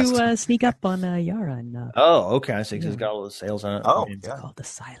able to sneak up on Yara. And, okay. I see. He's got all the sails on it. Oh, it's called the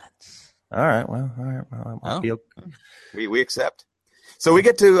Silence. All right. Well, I'll be okay. We accept. So we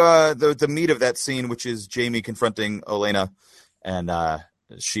get to the meat of that scene, which is Jaime confronting Olenna, and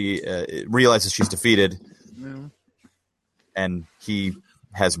she realizes she's defeated, and he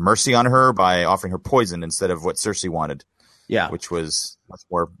has mercy on her by offering her poison instead of what Cersei wanted. Yeah, which was much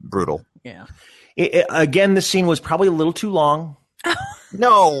more brutal. Yeah. Again, this scene was probably a little too long.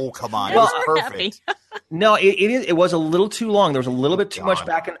 No, come on. Well, it was perfect. No, it was a little too long. There was a little bit too much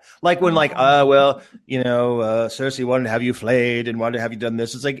back and like when Cersei wanted to have you flayed and wanted to have you done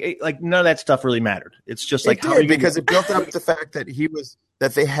this. It's like none of that stuff really mattered. It's just like because it built up the fact that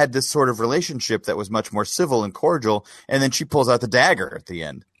they had this sort of relationship that was much more civil and cordial, and then she pulls out the dagger at the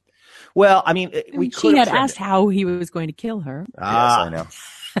end. Well, I mean, she had asked how he was going to kill her. Yes, I know.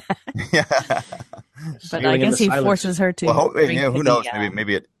 But I guess he forces her to. Well, who knows?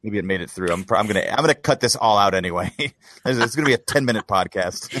 Maybe it made it through. I'm gonna cut this all out anyway. It's gonna be a 10-minute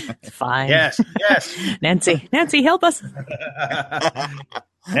podcast. Fine. Yes. Nancy, help us.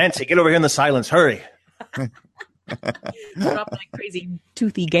 Nancy, get over here in the silence. Hurry. Drop that crazy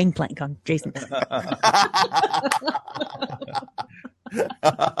toothy gangplank on Jason.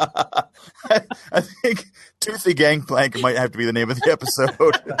 I think Toothy Gangplank might have to be the name of the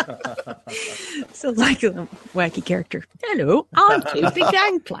episode. Sounds like a wacky character. Hello, I'm Toothy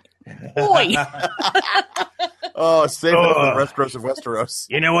Gangplank. Boy. Oh, save it for the Westeros of Westeros.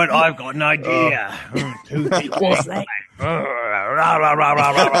 You know what? I've got an idea. Toothy Gangplank.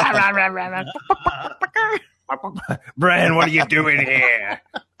 Bran, what are you doing here?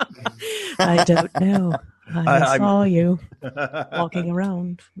 I don't know. I saw you walking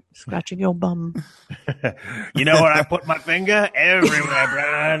around, scratching your bum. You know where I put my finger? Everywhere,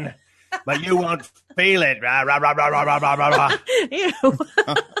 Bran. But you won't feel it. Rah, rah, rah, rah, rah, rah, rah, rah. Ew.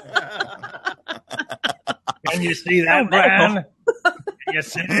 Can you see that, Bran? Can you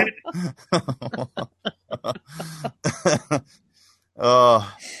see it?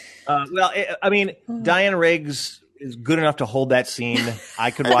 Diana Riggs is good enough to hold that scene.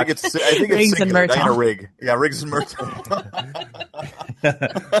 I could watch. I think it's Riggs and Murtaugh. Diana Rigg. Yeah, Riggs and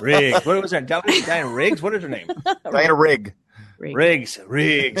Murtaugh. Riggs. What was that? Diana Riggs? What is her name? Diana Rigg. Riggs.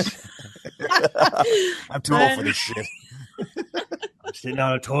 I'm too old for this shit. I'm sitting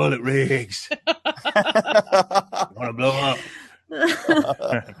on a toilet, Riggs. I want to blow up.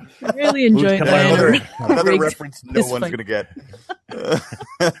 I really enjoyed another reference no one's going to get.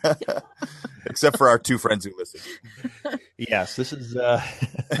 Except for our two friends who listen. Yes, this is...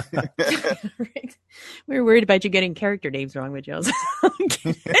 We were worried about you getting character names wrong with Joe's.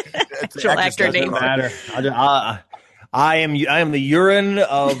 Actual actor names. Matter. I am the urine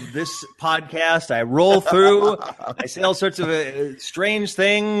of this podcast. I roll through. I say all sorts of strange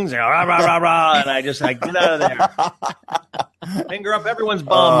things. Rah, rah, rah, rah, and I get out of there. Finger up everyone's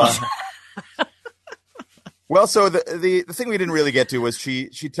bum. Well, so the thing we didn't really get to was she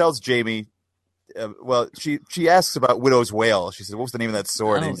tells Jaime. She asks about Widow's Wail. She says, "What was the name of that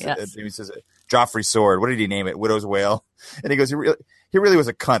sword?" And he says, "Joffrey's sword." What did he name it? Widow's Wail. And he goes, "He really was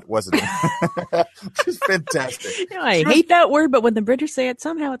a cunt, wasn't he?" Which is fantastic. I hate that word, but when the British say it,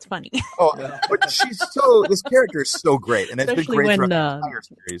 somehow it's funny. But this character is so great, and it's especially been great when throughout the entire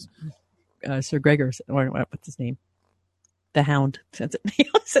series. Sir Gregor, or what's his name? The Hound says it. He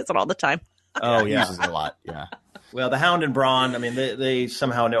says it all the time. Oh yeah, uses it a lot. Yeah. Well, the Hound and Bronn. I mean, they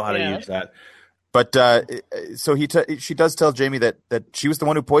somehow know how to use that. But so she does tell Jaime that she was the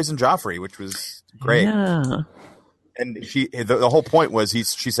one who poisoned Joffrey, which was great. Yeah. And the whole point was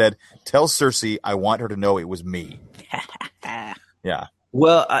she said, "Tell Cersei I want her to know it was me." Yeah.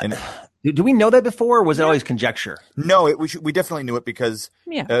 Well, do we know that before, or was it always conjecture? No, we definitely knew it because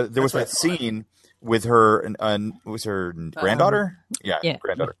there was that scene with her was her granddaughter?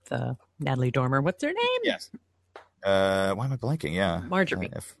 Granddaughter. With, Natalie Dormer. What's her name? Yes. Why am I blanking? Yeah. Marjorie.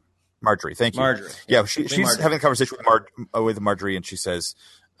 Marjorie, thank you. Marjorie. Yeah, she's having a conversation with Marjorie, and she says,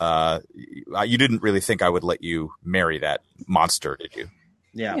 "You didn't really think I would let you marry that monster, did you?"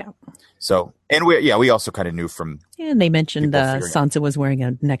 Yeah. So, and we also kind of knew from. And they mentioned Sansa was wearing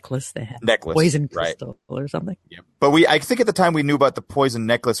a necklace that had poison crystal or something. Yeah. But I think at the time we knew about the poison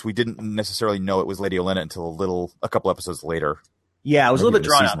necklace, we didn't necessarily know it was Lady Olenna until a couple episodes later. Yeah, it was a little bit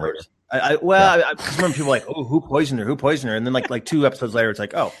drawn out later. I remember people like, "Oh, who poisoned her? Who poisoned her?" And then like 2 episodes later, it's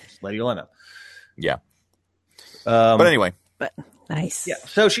like, "Oh, it's Lady Olenna." Yeah. But anyway. But nice. Yeah.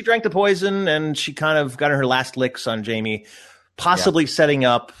 So she drank the poison, and she kind of got her last licks on Jaime, possibly setting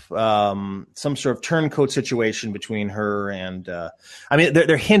up some sort of turncoat situation between her and. I mean,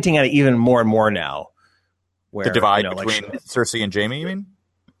 they're hinting at it even more and more now. Where, the divide between Cersei and Jaime, you mean?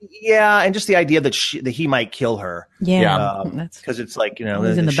 Yeah, and just the idea that he might kill her. Yeah, because it's like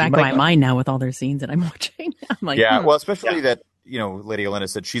it's in the back of my mind now with all their scenes that I'm watching. I'm like, well, especially that Lady Olenna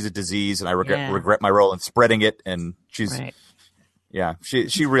said she's a disease, and I regret my role in spreading it. And she's,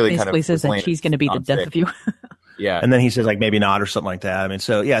 she really kind of says that she's going to be the death of you. Yeah. And then he says like maybe not or something like that. I mean,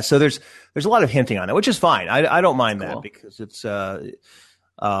 so there's a lot of hinting on it, which is fine. I don't mind that because it's there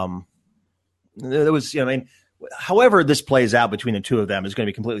was however this plays out between the two of them is going to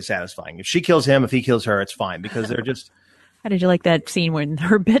be completely satisfying. If she kills him, if he kills her, it's fine because they're just. How did you like that scene in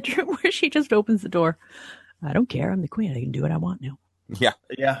her bedroom where she just opens the door? I don't care. I'm the queen. I can do what I want now. Yeah.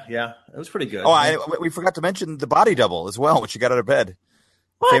 It was pretty good. Oh, we forgot to mention the body double as well when she got out of bed.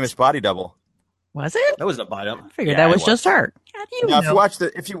 What? Famous body double. Was it? That wasn't a body double. I figured that was just her. How do you know?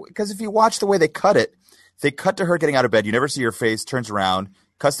 If you watch the way they cut it, they cut to her getting out of bed. You never see her face. Turns around,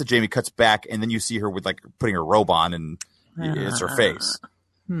 cuts to Jamie, cuts back, and then you see her with like putting her robe on, and it's her face.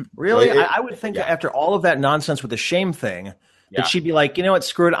 Really? I would think after all of that nonsense with the shame thing, that she'd be like, you know what,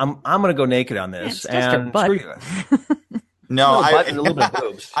 screw it, I'm going to go naked on this. Yeah, it's just her butt. No, a little bit of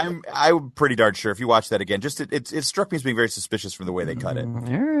boobs. I'm pretty darn sure if you watch that again, just it struck me as being very suspicious from the way they cut it. All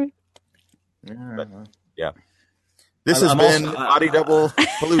right. But, yeah. This has been Body Double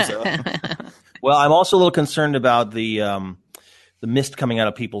Palooza. Well, I'm also a little concerned about the mist coming out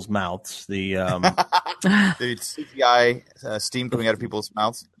of people's mouths. The CGI steam coming out of people's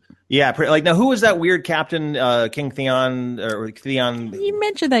mouths. Yeah, now who was that weird captain, King Theon or Theon? You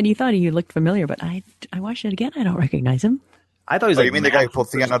mentioned that you thought he looked familiar, but I watched it again. I don't recognize him. I thought he was. You mean the guy who pulled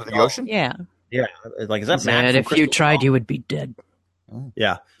Theon out of the ocean? Yeah. Yeah, like is that Matt? And if you tried, you would be dead.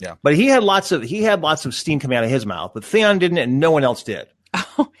 Yeah. But he had lots of steam coming out of his mouth, but Theon didn't, and no one else did.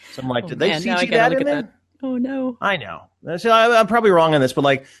 Oh, so I'm like, did they CG that in there? Oh no! I know. So I'm probably wrong on this, but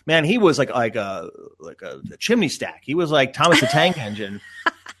like, man, he was like a chimney stack. He was like Thomas the Tank Engine.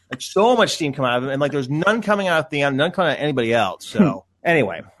 Like so much steam coming out of him, and like there's none coming out of Theon, none coming out of anybody else. So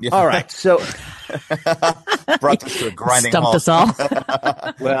anyway, all right. So brought this to a grinding stumped halt. us all.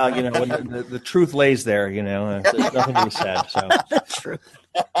 Well, when the truth lays there, there's nothing to be said. So That's true.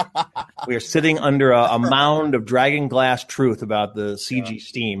 We are sitting under a mound of dragon glass truth about the CG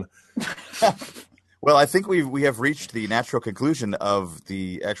steam. Well, I think we have reached the natural conclusion of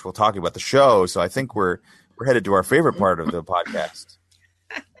the actual talking about the show. So I think we're headed to our favorite part of the podcast.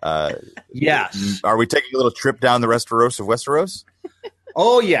 Yes. Are we taking a little trip down the Restaurant of Westeros?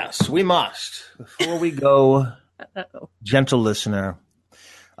 Oh, yes, we must. Before we go, gentle listener.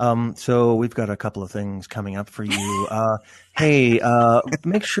 So we've got a couple of things coming up for you. Hey,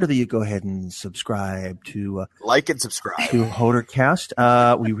 make sure that you go ahead and subscribe to like and subscribe to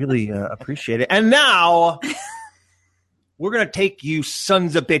Hodercast. We really appreciate it. And now we're gonna take you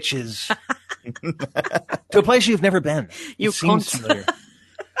sons of bitches to a place you've never been. You seems cunts. familiar.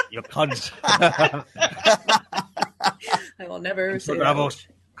 You cunts. I will never say Bravos.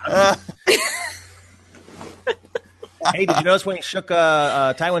 Hey, did you notice when he shook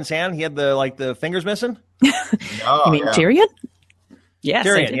Tywin's hand, he had the fingers missing? Oh, you mean Tyrion? Yes,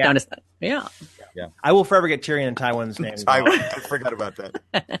 Tyrion, I did notice that. Yeah. I will forever get Tyrion and Tywin's names. I forgot about that.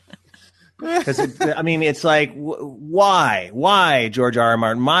 Because it's like, why, George R. R.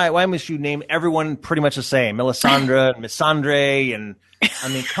 Martin? Why must you name everyone pretty much the same? Melisandre and Missandre, and I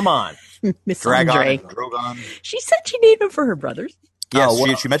mean, come on. Miss Dragon Andre. and Drogon. She said she named them for her brothers.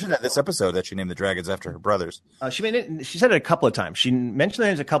 Yes, she mentioned that this episode that she named the dragons after her brothers. She said it a couple of times. She mentioned the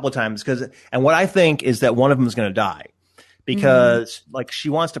names a couple of times and what I think is that one of them is going to die because she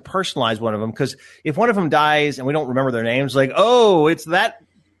wants to personalize one of them. Because if one of them dies and we don't remember their names, like, oh, it's that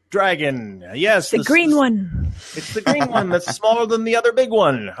dragon. Yes, The green one. It's the green one that's smaller than the other big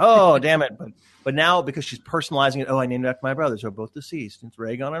one. Oh, damn it! But now because she's personalizing it, I named it after my brothers who are both deceased. It's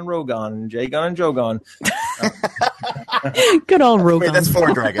Rhaegon and Rogan, and Jaegon and Jogon. Good old Rogan. Wait, that's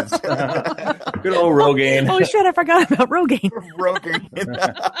 4 dragons. Good old Rogaine. Oh shit! I forgot about Rogaine.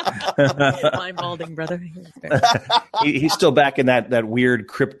 My balding brother. He's still back in that weird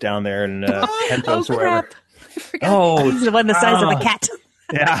crypt down there in Pentos or wherever. Crap! I forgot. He's the one the size of a cat.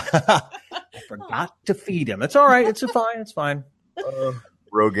 Yeah, I forgot to feed him. It's all right. It's fine. It's fine.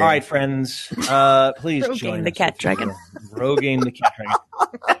 Rogaine. All right, friends. Please join the us. cat dragon. Rogaine the cat dragon.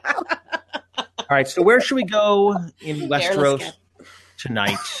 All right. So where should we go in Westeros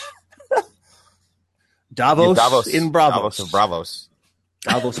tonight? Davos in Bravos. Davos of Bravos.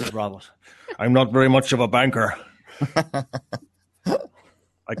 Davos of Bravos. I'm not very much of a banker. I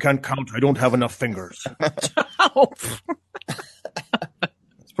can't count. I don't have enough fingers.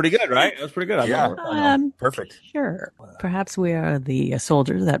 It's pretty good, right? It was pretty good. Yeah. Perfect. Sure. Perhaps we are the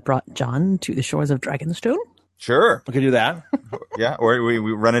soldiers that brought Jon to the shores of Dragonstone. Sure. We could do that. Yeah. Or we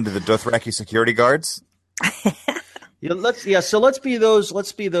run into the Dothraki security guards. So let's be those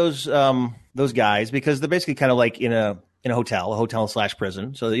guys because they're basically kind of like in a in a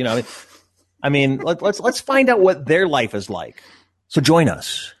hotel/prison. So I mean, let's find out what their life is like. So join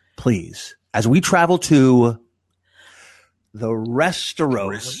us, please, as we travel to the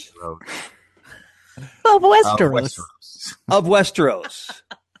Resteros of Westeros. Of Westeros.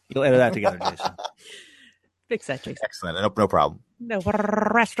 You'll edit that together, Jason. Fix that, Jason. Excellent. No problem. No,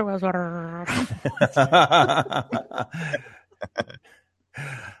 Westeros.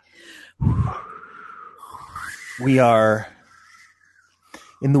 We are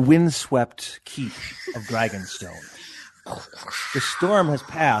in the windswept keep of Dragonstone. The storm has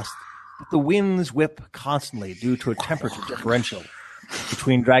passed, but the winds whip constantly due to a temperature differential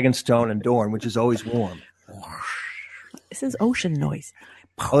between Dragonstone and Dorne, which is always warm. This is ocean noise.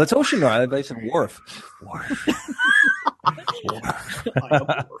 Oh, that's ocean noise. They said wharf.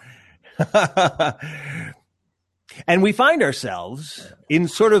 And we find ourselves in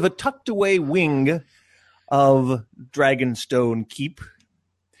sort of a tucked away wing of Dragonstone Keep,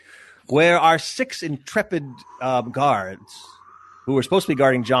 where our 6 intrepid guards, who were supposed to be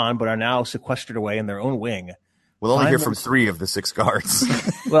guarding Jon but are now sequestered away in their own wing. We'll only hear from 3 of the 6 guards.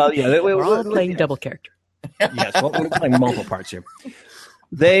 Well, yeah. We're all playing double character. Yes, we're playing multiple parts here.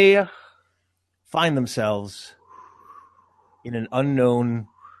 They find themselves in an unknown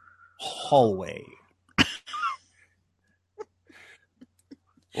hallway.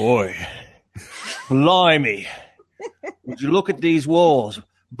 Oi, blimey. Would you look at these walls?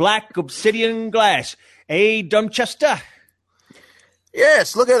 Black obsidian glass. Dumchester?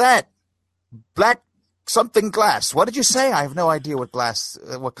 Yes, look at that. Black something glass. What did you say? I have no idea what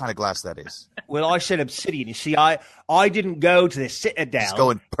kind of glass that is. Well, I said obsidian. You see, I didn't go to the Citadel. It's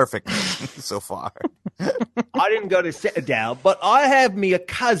going perfect so far. I didn't go to the Citadel, but I have me a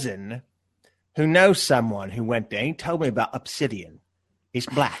cousin who knows someone who went there. He told me about obsidian. It's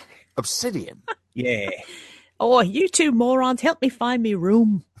black. Obsidian? Yeah. Oh, you two morons, help me find me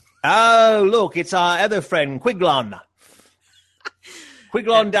room. Oh, look, it's our other friend, Quiglon.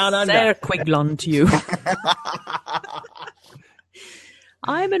 Quiglon down under. Sir Quiglon to you.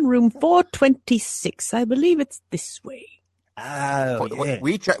 I'm in room 426. I believe it's this way. Oh, yeah.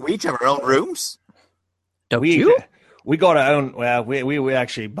 We each have our own rooms? Don't you? We got our own. Well, we're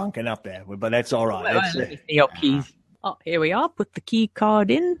actually bunking up there, but that's all right. Well, let me see your keys. Oh, here we are. Put the key card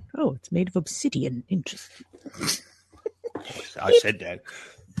in. Oh, it's made of obsidian. Interesting. I said that.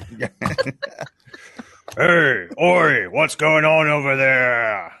 Hey, oi, what's going on over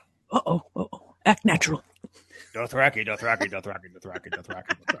there? Uh-oh. Act natural. Dothraki.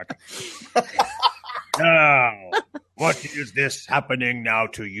 Now, what is this happening now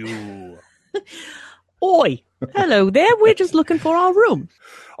to you? Oi, hello there. We're just looking for our room.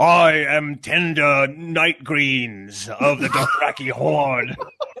 I am Tender Night Greens of the Dothraki Horde.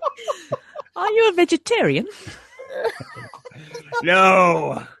 Are you a vegetarian?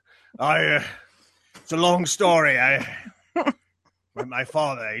 No, it's a long story. My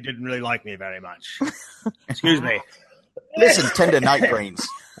father, he didn't really like me very much. Excuse me. Listen, Tender Night Greens,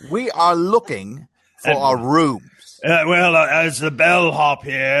 we are looking for our rooms. As the bellhop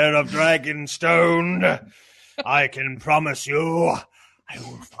here of Dragonstone, I can promise you I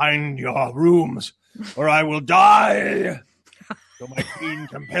will find your rooms, or I will die. So my queen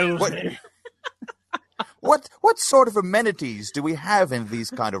compels me. What sort of amenities do we have in these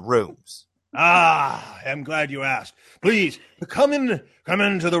kind of rooms? I'm glad you asked. Please, come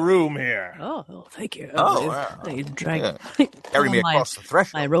into the room here. Oh, thank you. They carry me across the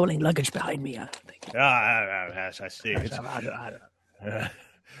threshold. My rolling luggage behind me. Yes, I see.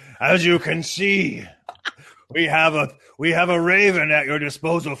 As you can see, we have a raven at your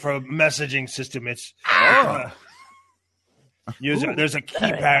disposal for a messaging system. It's there's a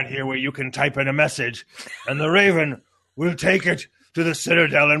keypad here where you can type in a message, and the raven will take it to the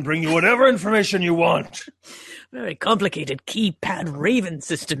Citadel and bring you whatever information you want. Very complicated keypad raven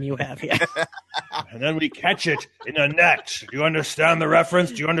system you have here. And then we catch it in a net. Do you understand the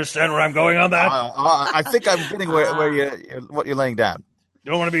reference? Do you understand where I'm going on that? I think I'm getting what you're laying down.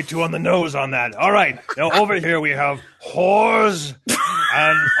 Don't want to be too on the nose on that. All right. Now over here we have whores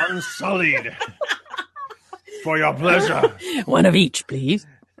and Unsullied. For your pleasure. One of each, please.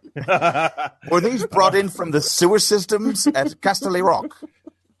 Were these brought in from the sewer systems at Casterly Rock?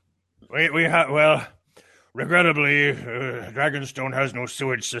 We have, well, regrettably, Dragonstone has no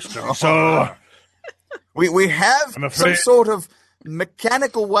sewage system, so... We have some sort of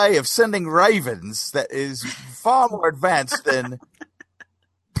mechanical way of sending ravens that is far more advanced than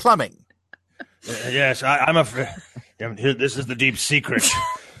plumbing. Yes, I'm afraid... This is the deep secret.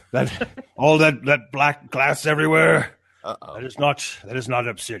 All that black glass everywhere... That is not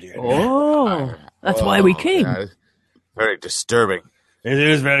obsidian. Oh, that's why we came. Very disturbing. It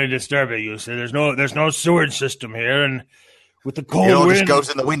is very disturbing. You see, there's no sewage system here, and with the cold It all wind, just goes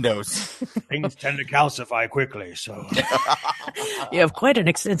in the windows. things tend to calcify quickly. So You have quite an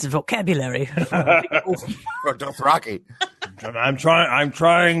extensive vocabulary. Dothraki. I'm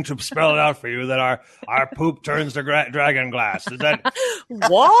trying to spell it out for you that our poop turns to dragon glass. Is that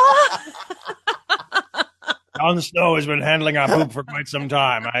What? Jon Snow has been handling our poop for quite some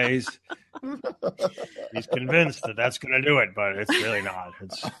time. He's convinced that that's going to do it, but it's really not.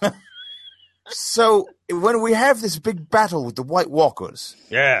 So when we have this big battle with the White Walkers,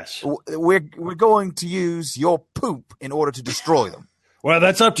 Yes. we're going to use your poop in order to destroy them. Well,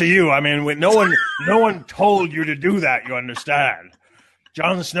 that's up to you. I mean, no one told you to do that. You understand?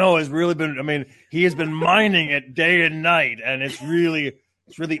 Jon Snow has really been. I mean, he has been mining it day and night, and it's really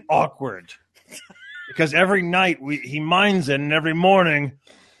awkward because every night he mines it, and every morning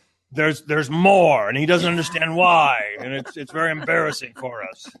there's more, and he doesn't understand why, and it's very embarrassing for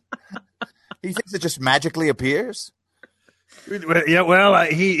us. He thinks it just magically appears? Yeah, well,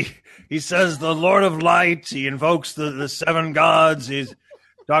 he says the Lord of Light. He invokes the seven gods. He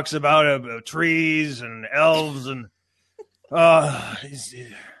talks about trees and elves, and it's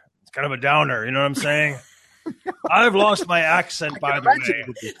kind of a downer. You know what I'm saying? I've lost my accent, by the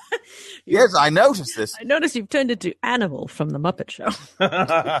way. Yes, I noticed this. I notice you've turned into Animal from the Muppet Show.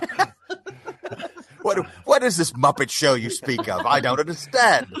 What is this Muppet Show you speak of? I don't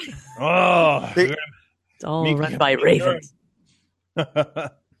understand. Oh, It's all run by ravens.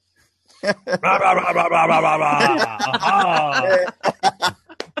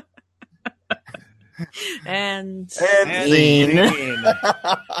 And scene.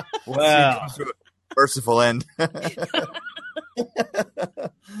 Well, merciful end.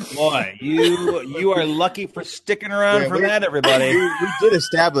 boy, you are lucky for sticking around for that, everybody. We did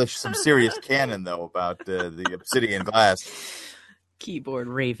establish some serious canon, though, about the obsidian glass. keyboard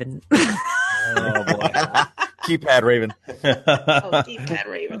raven. Oh boy, Keypad Raven. Keypad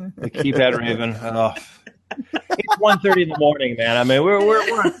raven. The keypad Raven. Oh. It's 1:30 in the morning, man. I mean, we're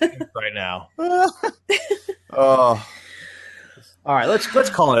on right now. Oh. All right, let's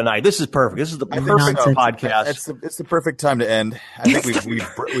call it a night. This is perfect. This is the perfect podcast. It's the perfect time to end. I think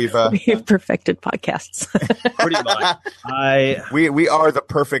We've perfected podcasts. Pretty much. We are the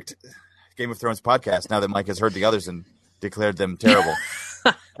perfect Game of Thrones podcast now that Mike has heard the others and declared them terrible.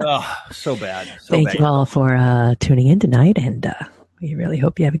 Oh, so bad. Thank you all for tuning in tonight, and we really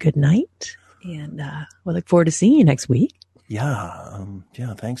hope you have a good night. And we'll look forward to seeing you next week. Yeah.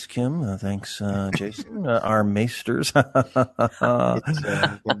 Thanks, Kim. Thanks, Jason. Our maesters.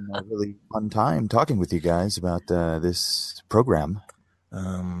 It's been a really fun time talking with you guys about this program.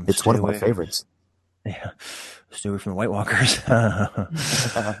 It's one of my favorites. Yeah. Stay away from the White Walkers.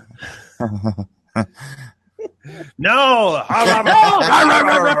 No!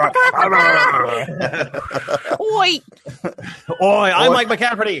 Wait! Oi, I'm Mike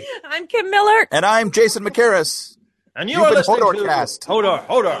McCafferty. I'm Kim Miller. And I'm Jason McCarris. And You've been Hodorcast. Hodor.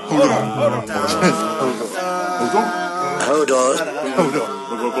 Hold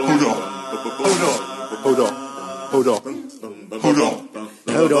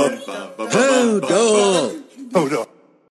on.